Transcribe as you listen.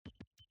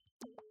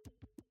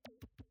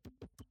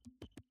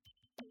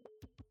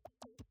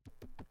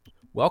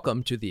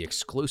Welcome to the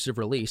exclusive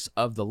release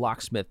of the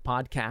Locksmith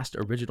Podcast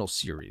Original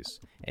Series,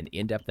 an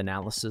in-depth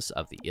analysis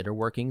of the inner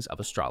workings of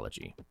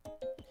astrology.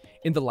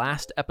 In the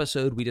last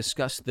episode, we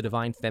discussed the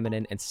divine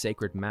feminine and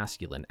sacred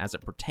masculine as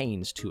it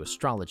pertains to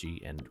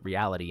astrology and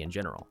reality in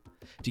general.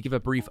 To give a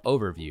brief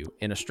overview,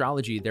 in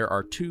astrology there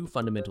are two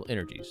fundamental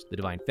energies, the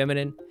divine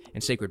feminine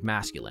and sacred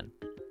masculine.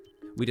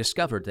 We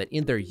discovered that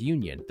in their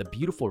union, the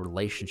beautiful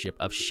relationship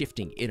of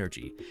shifting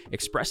energy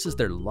expresses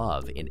their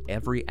love in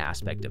every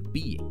aspect of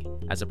being,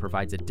 as it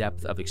provides a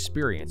depth of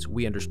experience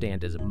we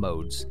understand as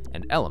modes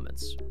and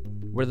elements,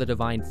 where the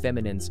divine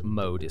feminine's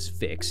mode is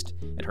fixed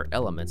and her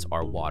elements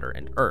are water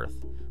and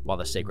earth, while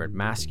the sacred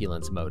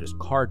masculine's mode is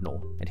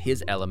cardinal and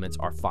his elements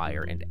are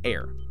fire and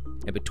air.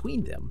 And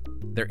between them,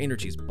 their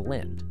energies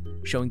blend,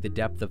 showing the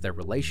depth of their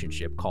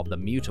relationship called the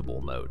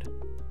mutable mode.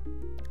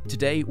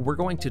 Today, we're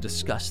going to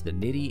discuss the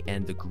nitty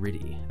and the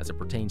gritty as it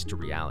pertains to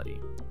reality.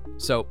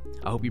 So,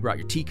 I hope you brought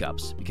your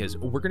teacups, because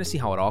we're going to see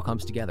how it all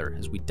comes together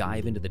as we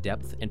dive into the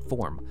depth and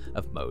form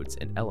of modes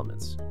and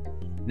elements.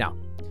 Now,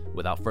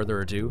 without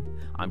further ado,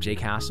 I'm Jake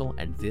Hassel,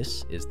 and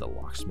this is the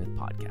Locksmith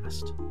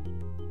Podcast.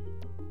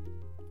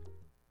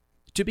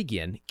 To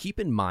begin, keep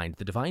in mind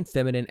the divine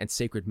feminine and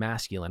sacred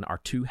masculine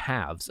are two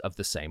halves of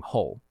the same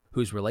whole,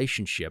 whose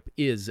relationship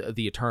is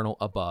the eternal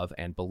above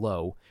and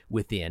below,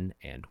 within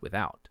and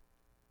without.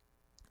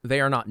 They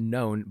are not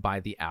known by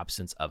the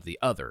absence of the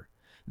other.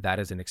 That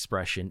is an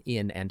expression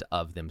in and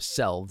of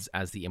themselves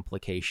as the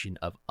implication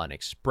of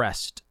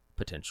unexpressed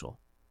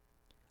potential.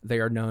 They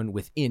are known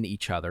within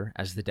each other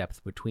as the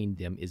depth between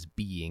them is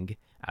being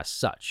as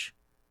such.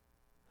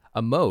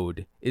 A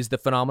mode is the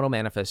phenomenal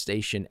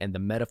manifestation and the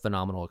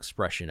metaphenomenal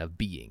expression of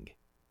being.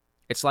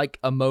 It's like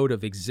a mode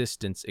of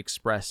existence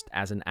expressed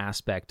as an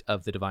aspect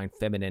of the divine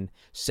feminine,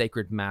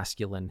 sacred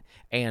masculine,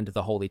 and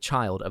the holy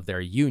child of their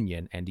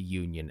union and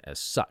union as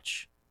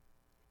such.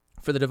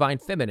 For the divine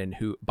feminine,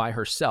 who by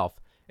herself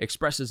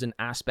expresses an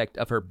aspect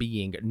of her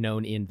being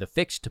known in the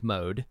fixed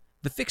mode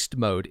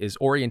is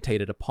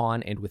orientated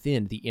upon and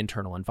within the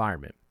internal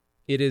environment.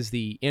 It is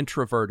the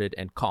introverted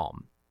and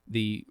calm,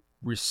 the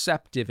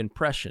receptive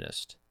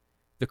impressionist,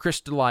 the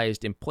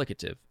crystallized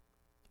implicative.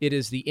 It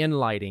is the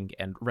enlighting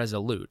and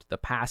resolute, the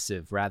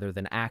passive rather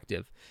than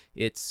active.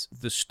 It's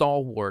the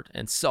stalwart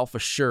and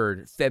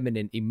self-assured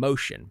feminine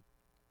emotion,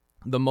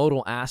 the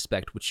modal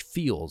aspect which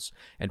feels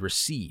and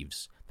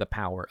receives the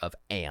power of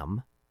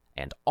am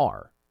and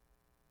are.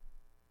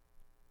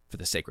 For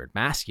the sacred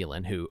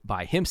masculine, who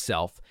by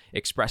himself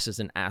expresses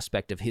an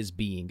aspect of his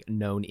being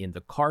known in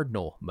the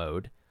cardinal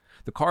mode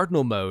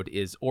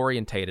is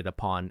orientated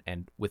upon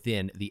and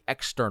within the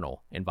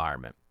external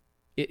environment.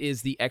 It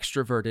is the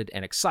extroverted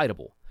and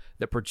excitable,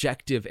 the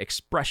projective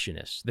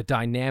expressionist, the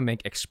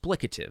dynamic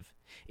explicative.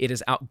 It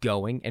is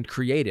outgoing and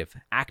creative,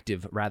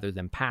 active rather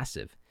than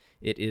passive.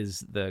 It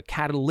is the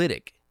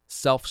catalytic,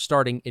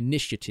 self-starting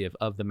initiative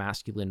of the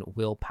masculine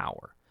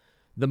willpower,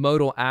 the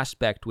modal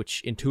aspect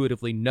which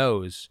intuitively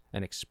knows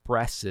and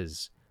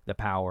expresses the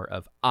power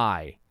of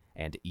I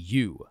and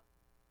you.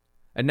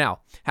 And now,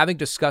 having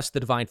discussed the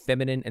divine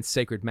feminine and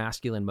sacred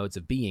masculine modes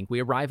of being,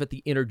 we arrive at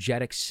the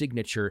energetic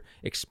signature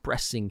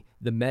expressing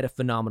the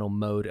metaphenomenal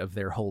mode of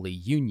their holy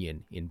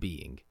union in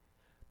being,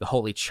 the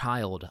holy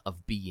child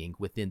of being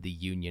within the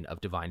union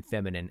of divine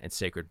feminine and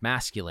sacred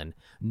masculine,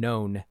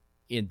 known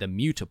in the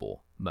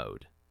mutable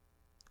mode.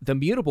 The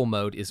mutable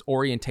mode is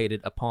orientated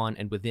upon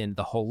and within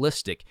the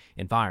holistic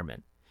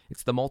environment.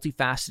 It's the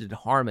multifaceted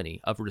harmony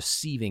of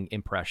receiving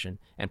impression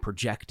and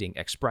projecting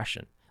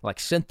expression. Like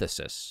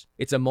synthesis,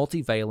 it's a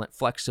multivalent,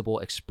 flexible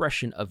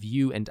expression of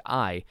you and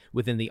I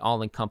within the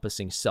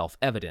all-encompassing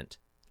self-evident.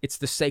 It's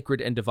the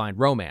sacred and divine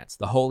romance,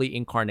 the holy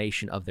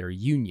incarnation of their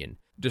union,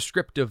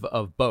 descriptive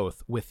of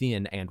both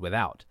within and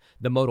without,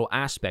 the modal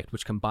aspect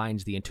which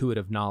combines the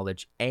intuitive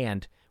knowledge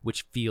and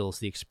which feels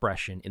the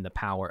expression in the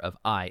power of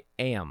I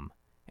am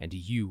and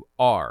you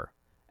are,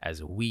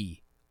 as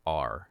we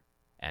are,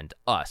 and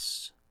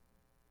us.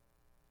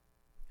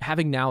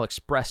 Having now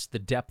expressed the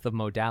depth of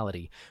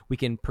modality, we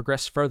can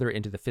progress further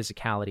into the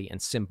physicality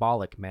and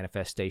symbolic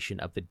manifestation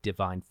of the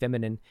divine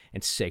feminine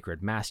and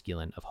sacred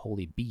masculine of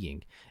holy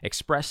being,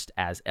 expressed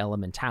as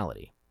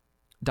elementality.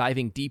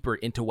 Diving deeper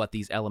into what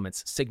these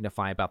elements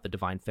signify about the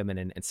divine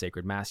feminine and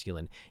sacred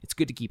masculine, it's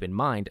good to keep in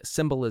mind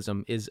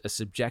symbolism is a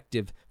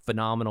subjective,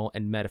 phenomenal,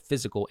 and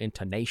metaphysical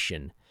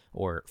intonation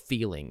or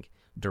feeling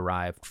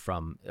derived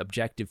from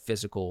objective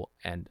physical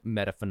and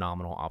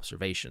metaphenomenal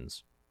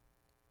observations.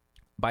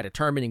 By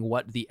determining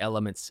what the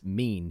elements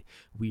mean,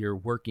 we are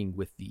working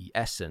with the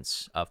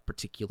essence of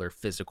particular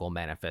physical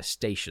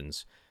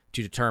manifestations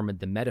to determine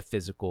the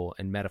metaphysical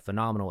and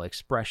metaphenomenal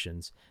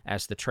expressions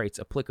as the traits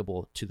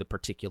applicable to the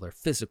particular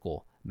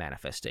physical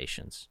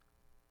manifestations.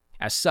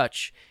 As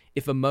such,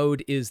 if a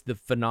mode is the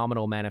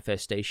phenomenal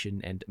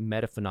manifestation and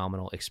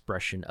metaphenomenal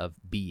expression of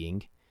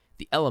being,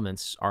 the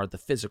elements are the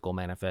physical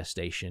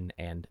manifestation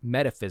and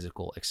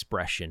metaphysical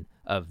expression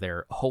of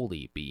their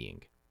holy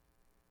being.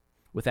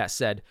 With that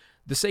said,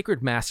 the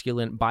sacred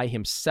masculine by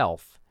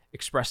himself,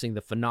 expressing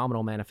the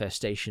phenomenal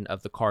manifestation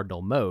of the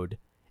cardinal mode,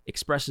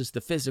 expresses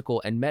the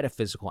physical and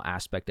metaphysical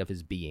aspect of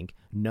his being,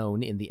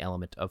 known in the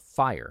element of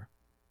fire.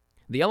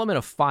 The element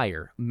of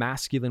fire,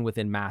 masculine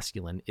within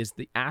masculine, is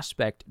the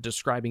aspect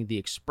describing the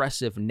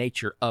expressive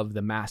nature of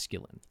the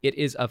masculine. It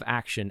is of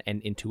action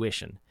and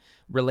intuition,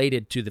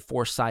 related to the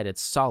four-sided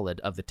solid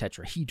of the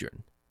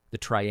tetrahedron, the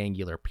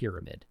triangular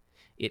pyramid.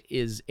 It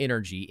is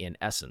energy in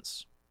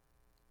essence.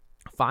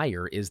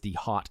 Fire is the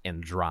hot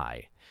and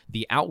dry,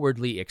 the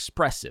outwardly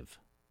expressive.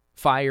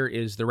 Fire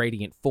is the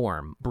radiant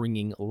form,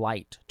 bringing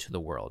light to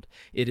the world.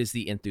 It is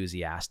the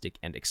enthusiastic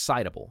and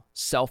excitable,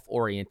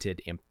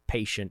 self-oriented,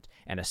 impatient,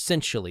 and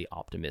essentially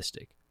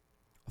optimistic.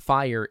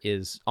 Fire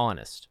is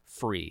honest,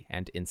 free,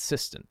 and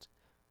insistent.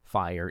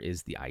 Fire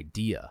is the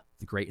idea,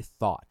 the great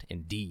thought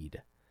and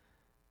deed.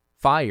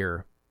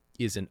 Fire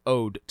is an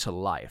ode to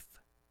life.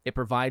 It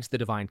provides the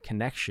divine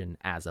connection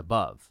as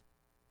above,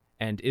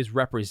 and is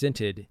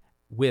represented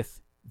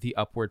with the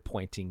upward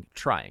pointing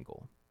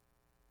triangle.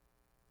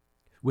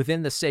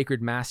 Within the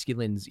sacred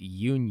masculine's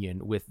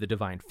union with the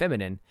divine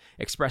feminine,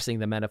 expressing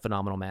the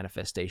metaphenomenal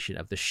manifestation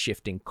of the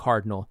shifting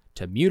cardinal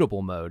to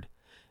mutable mode,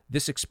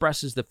 this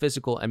expresses the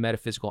physical and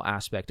metaphysical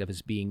aspect of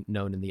his being,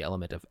 known in the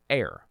element of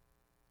air.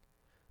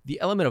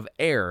 The element of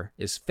air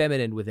is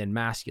feminine within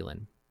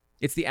masculine.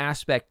 It's the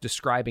aspect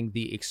describing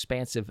the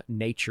expansive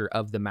nature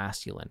of the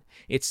masculine.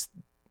 It's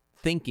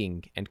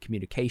thinking and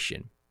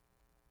communication.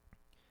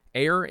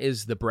 Air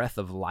is the breath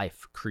of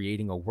life,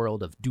 creating a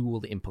world of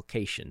dual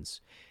implications.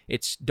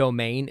 Its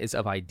domain is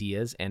of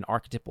ideas and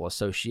archetypal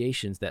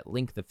associations that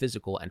link the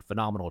physical and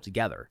phenomenal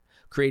together,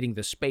 creating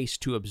the space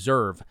to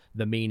observe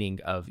the meaning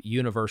of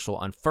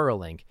universal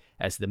unfurling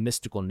as the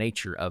mystical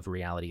nature of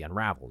reality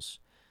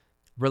unravels.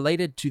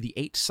 Related to the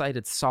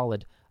eight-sided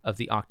solid of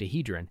the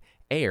octahedron,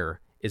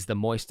 air is the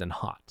moist and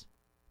hot.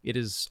 It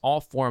is all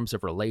forms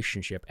of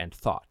relationship and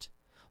thought,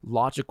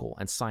 logical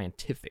and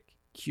scientific,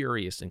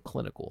 curious and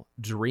clinical,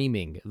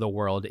 dreaming the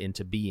world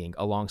into being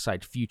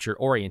alongside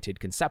future-oriented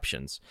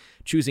conceptions,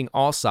 choosing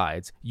all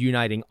sides,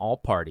 uniting all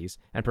parties,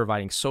 and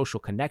providing social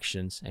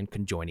connections and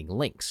conjoining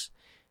links.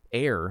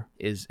 Air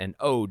is an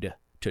ode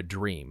to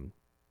dream.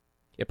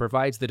 It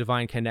provides the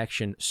divine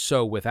connection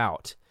so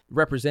without,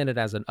 represented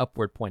as an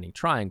upward-pointing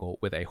triangle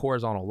with a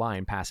horizontal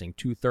line passing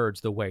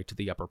 2/3 the way to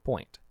the upper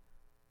point.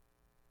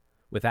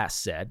 With that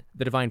said,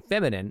 the divine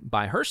feminine,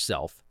 by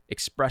herself,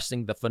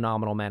 expressing the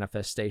phenomenal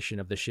manifestation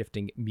of the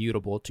shifting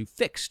mutable to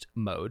fixed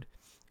mode,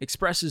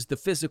 expresses the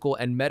physical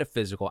and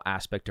metaphysical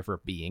aspect of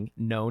her being,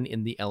 known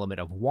in the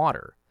element of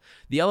water.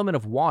 The element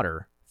of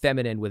water,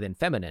 feminine within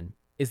feminine,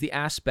 is the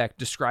aspect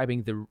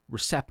describing the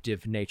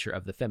receptive nature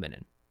of the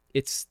feminine.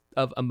 It's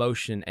of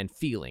emotion and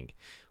feeling.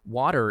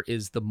 Water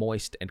is the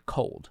moist and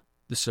cold,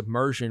 the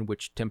submersion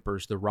which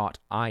tempers the wrought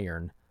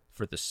iron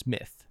for the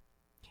smith.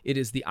 It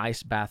is the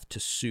ice bath to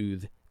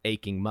soothe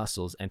aching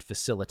muscles and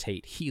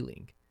facilitate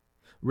healing.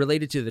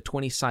 Related to the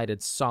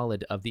 20-sided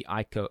solid of the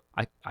I can't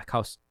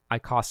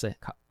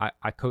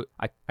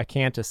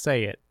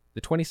say it.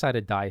 The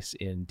 20-sided dice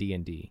in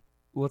D&D.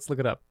 Let's look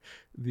it up.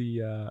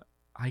 The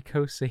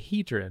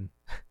icosahedron.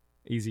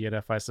 Easy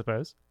enough, I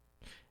suppose.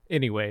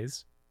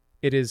 Anyways,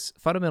 it is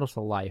fundamental to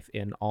life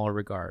in all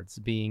regards,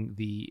 being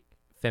the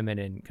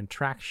feminine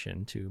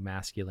contraction to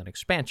masculine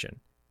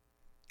expansion.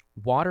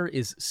 Water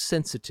is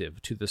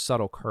sensitive to the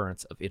subtle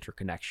currents of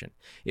interconnection.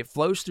 It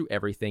flows through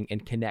everything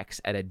and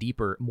connects at a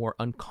deeper, more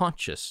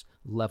unconscious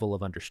level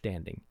of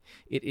understanding.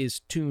 It is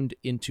tuned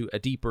into a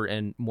deeper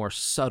and more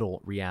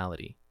subtle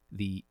reality,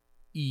 the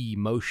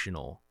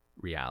emotional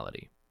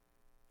reality.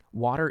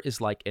 Water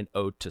is like an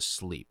ode to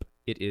sleep.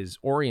 It is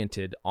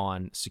oriented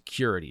on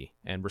security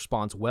and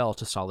responds well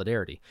to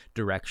solidarity,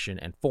 direction,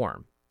 and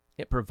form.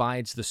 It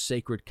provides the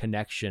sacred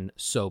connection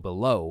so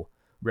below,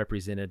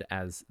 represented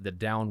as the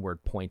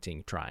downward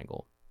pointing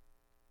triangle.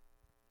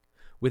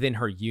 Within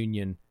her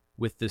union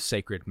with the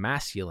sacred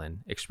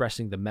masculine,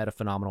 expressing the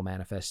metaphenomenal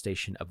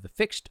manifestation of the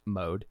fixed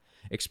mode,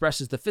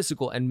 expresses the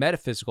physical and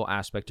metaphysical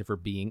aspect of her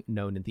being,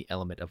 known in the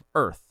element of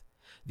earth.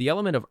 The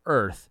element of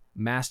earth,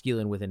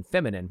 masculine within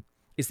feminine,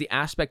 is the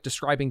aspect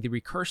describing the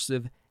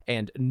recursive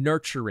and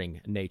nurturing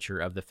nature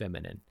of the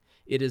feminine.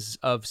 It is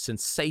of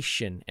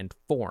sensation and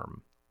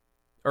form.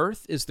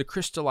 Earth is the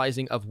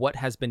crystallizing of what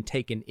has been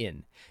taken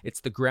in. It's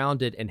the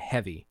grounded and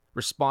heavy,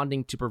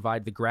 responding to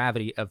provide the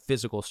gravity of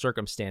physical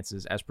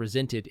circumstances as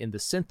presented in the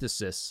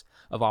synthesis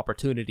of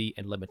opportunity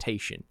and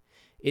limitation.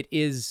 It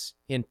is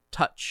in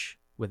touch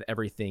with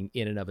everything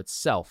in and of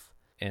itself,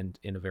 and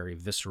in a very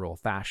visceral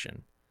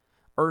fashion.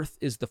 Earth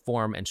is the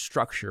form and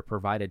structure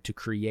provided to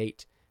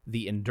create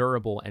the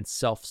endurable and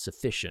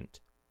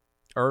self-sufficient.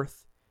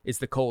 Earth is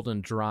the cold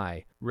and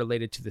dry,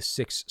 related to the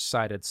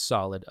six-sided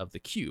solid of the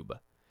cube.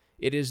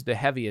 It is the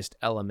heaviest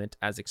element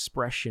as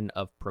expression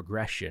of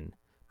progression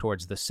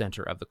towards the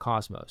center of the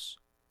cosmos.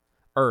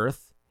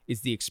 Earth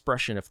is the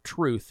expression of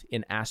truth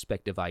in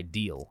aspect of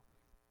ideal.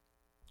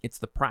 It's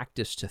the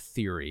practice to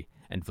theory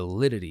and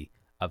validity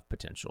of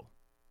potential.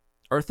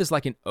 Earth is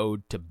like an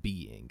ode to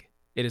being.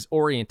 It is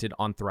oriented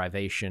on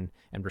thrivation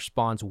and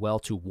responds well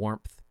to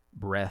warmth,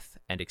 breath,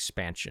 and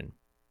expansion.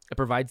 It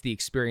provides the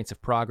experience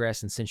of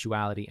progress and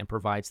sensuality and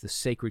provides the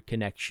sacred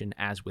connection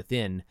as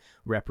within,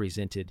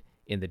 represented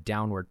in the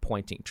downward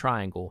pointing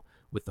triangle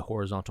with the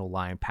horizontal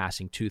line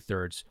passing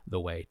 2/3 the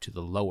way to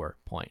the lower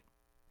point.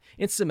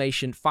 In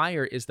summation,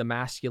 fire is the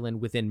masculine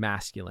within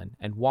masculine,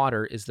 and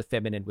water is the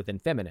feminine within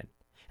feminine.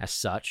 As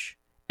such,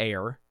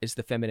 air is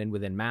the feminine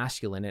within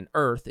masculine, and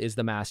earth is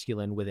the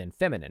masculine within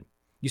feminine.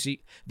 You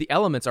see, the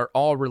elements are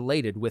all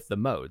related with the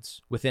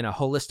modes within a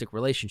holistic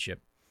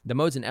relationship. The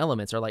modes and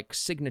elements are like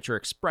signature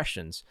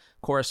expressions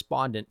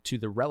correspondent to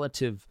the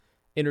relative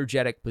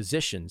energetic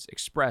positions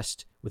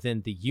expressed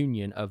within the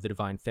union of the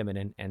divine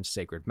feminine and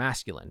sacred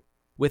masculine.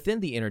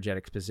 Within the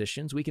energetic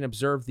positions, we can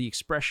observe the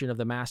expression of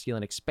the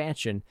masculine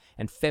expansion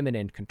and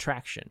feminine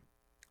contraction,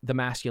 the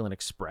masculine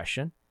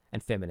expression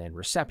and feminine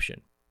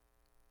reception.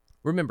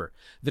 Remember,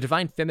 the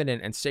divine feminine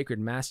and sacred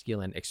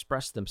masculine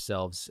express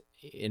themselves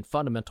in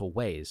fundamental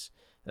ways.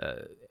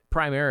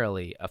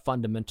 Primarily, a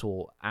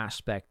fundamental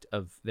aspect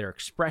of their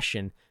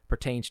expression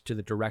pertains to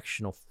the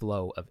directional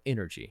flow of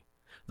energy.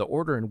 The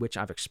order in which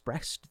I've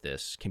expressed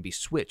this can be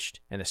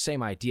switched, and the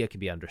same idea can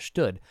be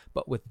understood,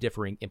 but with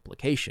differing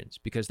implications,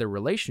 because their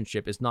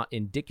relationship is not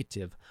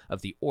indicative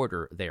of the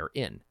order they are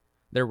in.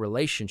 Their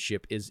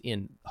relationship is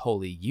in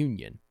holy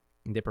union,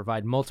 and they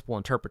provide multiple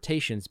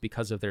interpretations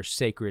because of their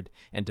sacred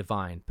and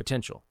divine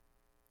potential.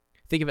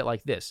 Think of it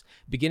like this.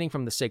 Beginning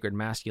from the sacred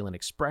masculine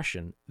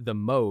expression, the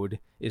mode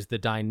is the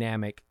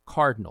dynamic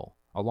cardinal,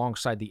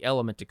 alongside the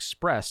element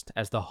expressed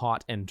as the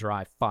hot and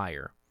dry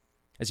fire.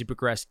 As you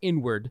progress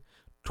inward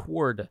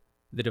toward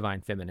the divine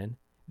feminine,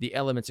 the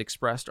elements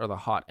expressed are the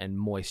hot and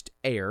moist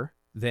air,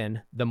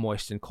 then the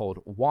moist and cold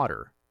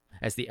water,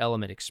 as the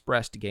element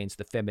expressed gains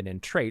the feminine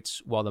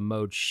traits while the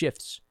mode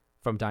shifts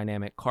from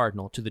dynamic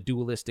cardinal to the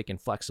dualistic and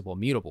flexible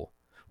mutable,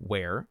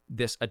 where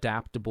this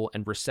adaptable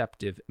and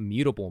receptive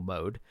mutable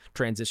mode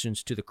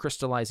transitions to the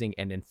crystallizing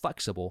and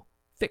inflexible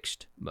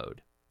fixed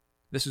mode.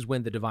 This is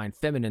when the divine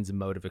feminine's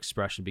mode of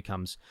expression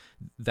becomes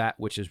that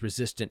which is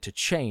resistant to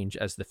change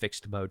as the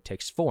fixed mode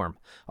takes form,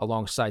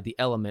 alongside the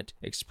element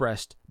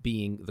expressed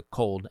being the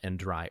cold and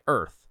dry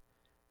earth,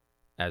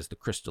 as the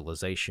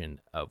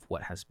crystallization of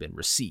what has been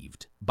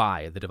received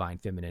by the divine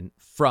feminine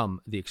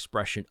from the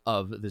expression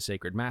of the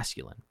sacred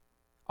masculine.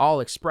 All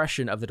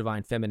expression of the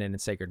divine feminine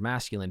and sacred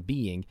masculine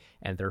being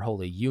and their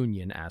holy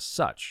union as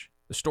such.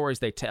 The stories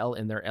they tell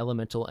in their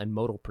elemental and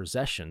modal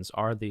processions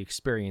are the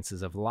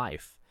experiences of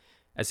life,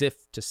 as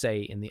if to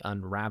say in the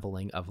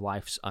unraveling of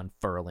life's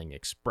unfurling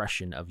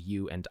expression of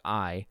you and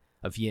I,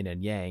 of yin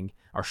and yang,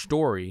 our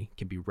story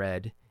can be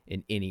read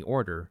in any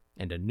order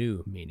and a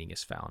new meaning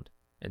is found.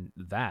 And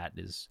that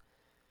is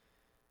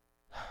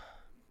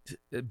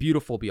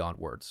beautiful beyond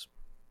words.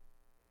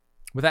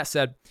 With that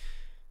said,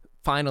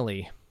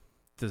 finally,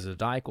 the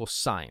zodiacal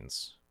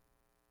signs.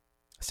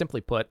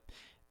 Simply put,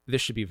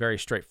 this should be very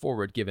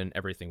straightforward given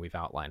everything we've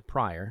outlined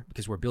prior,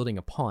 because we're building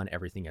upon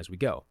everything as we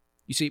go.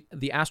 You see,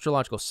 the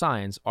astrological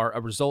signs are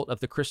a result of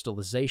the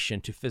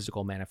crystallization to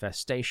physical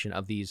manifestation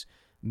of these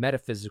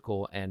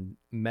metaphysical and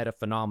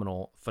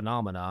metaphenomenal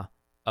phenomena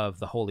of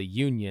the holy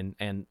union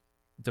and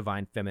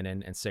divine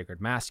feminine and sacred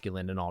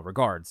masculine in all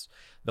regards.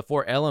 The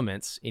 4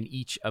 elements in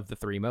each of the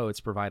 3 modes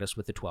provide us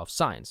with the 12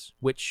 signs,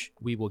 which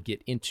we will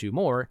get into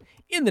more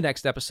in the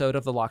next episode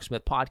of the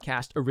Locksmith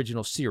Podcast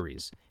Original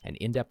Series, an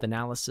in-depth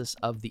analysis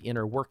of the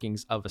inner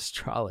workings of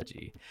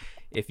astrology.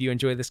 If you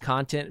enjoy this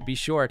content, be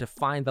sure to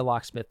find the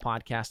Locksmith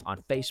Podcast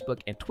on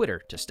Facebook and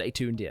Twitter to stay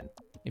tuned in.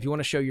 If you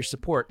want to show your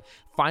support,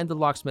 find the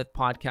Locksmith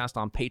Podcast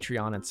on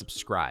Patreon and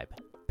subscribe.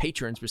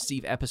 Patrons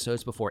receive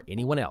episodes before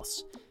anyone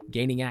else,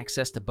 gaining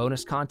access to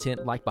bonus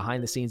content like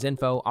behind-the-scenes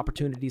info,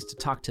 opportunities to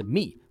talk to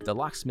me, the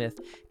Locksmith,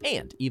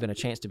 and even a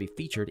chance to be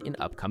featured in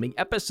upcoming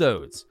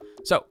episodes.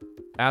 So,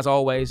 as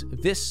always,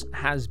 this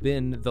has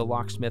been the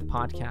Locksmith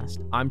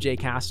Podcast. I'm Jay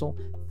Castle.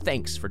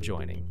 Thanks for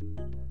joining.